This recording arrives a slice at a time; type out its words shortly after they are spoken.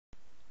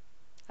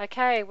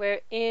Okay,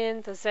 we're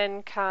in the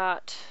Zen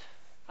Cart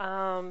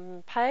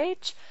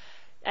page.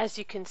 As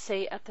you can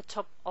see at the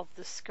top of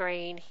the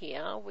screen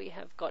here, we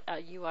have got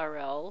our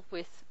URL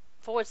with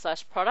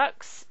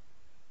 /products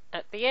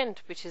at the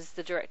end, which is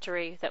the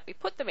directory that we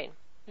put them in.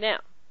 Now,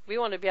 we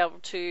want to be able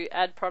to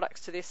add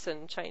products to this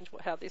and change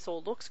how this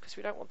all looks because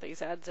we don't want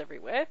these ads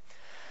everywhere.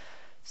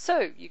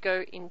 So you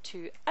go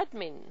into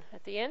admin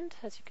at the end,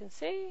 as you can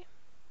see.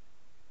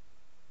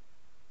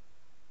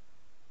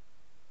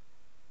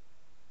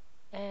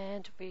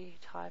 And we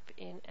type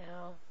in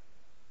our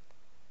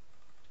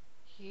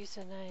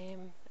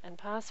username and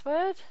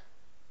password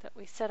that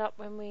we set up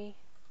when we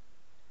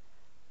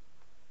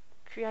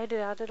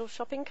created our little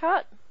shopping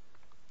cart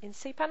in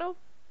cPanel.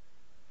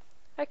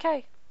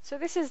 Okay, so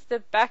this is the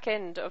back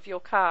end of your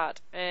cart,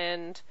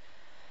 and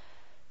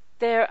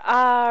there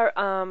are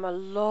a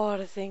lot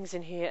of things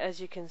in here.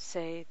 As you can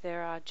see,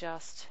 there are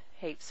just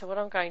heaps. So what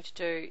I'm going to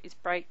do is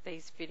break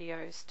these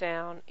videos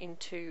down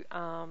into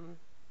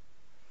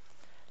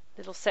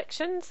little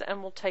sections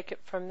and we'll take it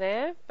from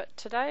there. But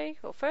today,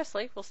 well,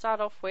 firstly, we'll start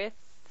off with,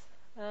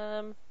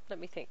 let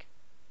me think.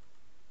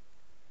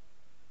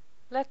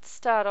 Let's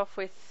start off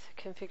with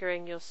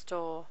configuring your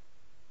store.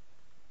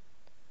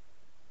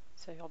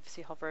 So you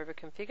obviously hover over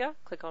configure,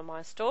 click on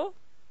my store,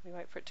 we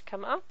wait for it to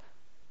come up,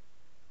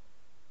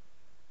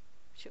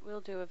 which it will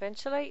do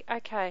eventually.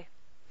 Okay,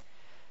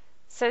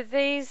 so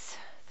these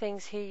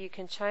things here you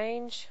can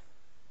change.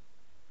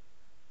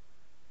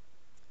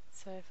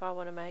 So if I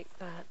want to make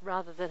that,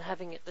 rather than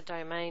having it the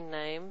domain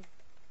name,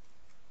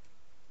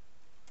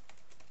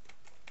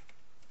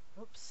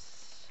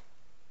 oops,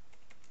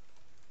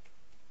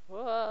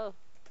 whoa,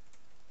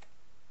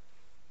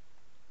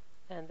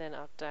 and then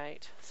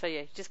update. So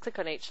yeah, you just click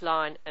on each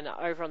line, and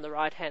over on the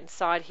right hand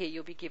side here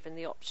you'll be given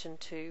the option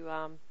to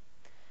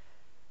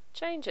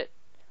change it.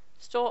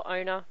 Store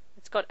owner,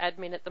 it's got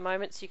admin at the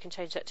moment, so you can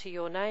change that to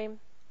your name.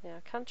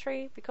 Now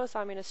country, because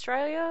I'm in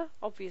Australia,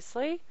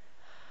 obviously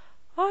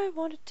I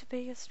want it to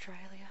be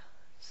Australia,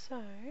 so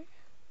there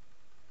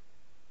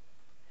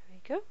we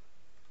go,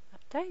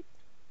 update.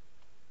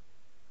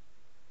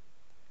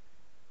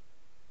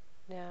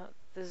 Now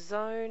the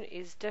zone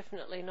is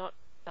definitely not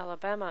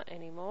Alabama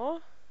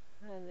anymore,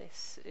 and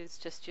this is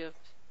just your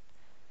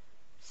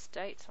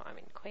state, so I'm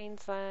in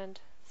Queensland,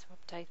 so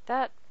update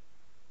that.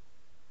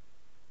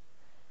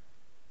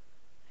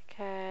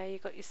 Okay,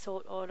 you've got your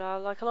sort order.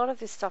 Like a lot of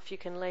this stuff you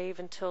can leave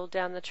until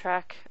down the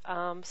track,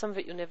 some of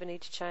it you'll never need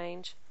to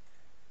change.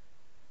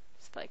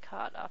 Display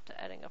cart after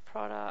adding a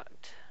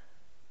product.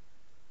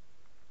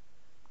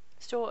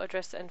 Store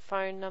address and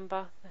phone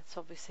number, that's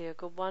obviously a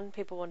good one.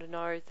 People want to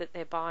know that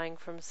they're buying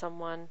from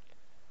someone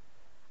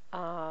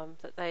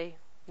that they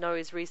know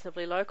is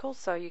reasonably local,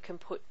 so you can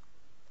put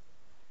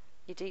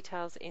your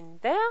details in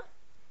there.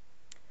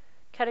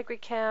 Category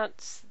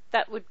counts,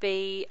 that would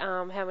be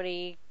how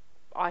many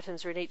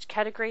items are in each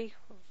category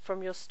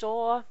from your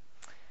store.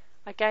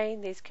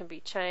 Again, these can be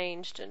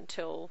changed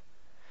until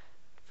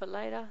for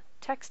later.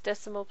 Tax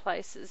decimal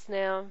places,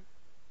 now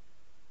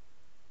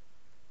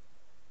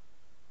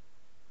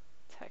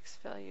tax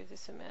value of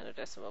this amount of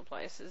decimal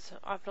places.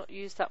 I've not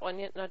used that one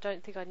yet and I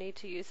don't think I need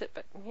to use it,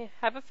 but yeah,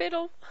 have a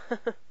fiddle.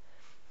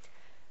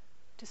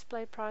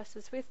 Display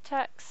prices with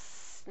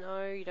tax,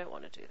 no, you don't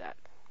want to do that.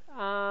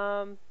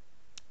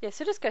 Yeah,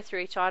 so just go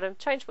through each item,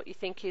 change what you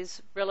think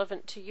is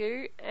relevant to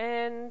you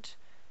and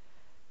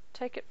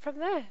take it from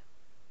there.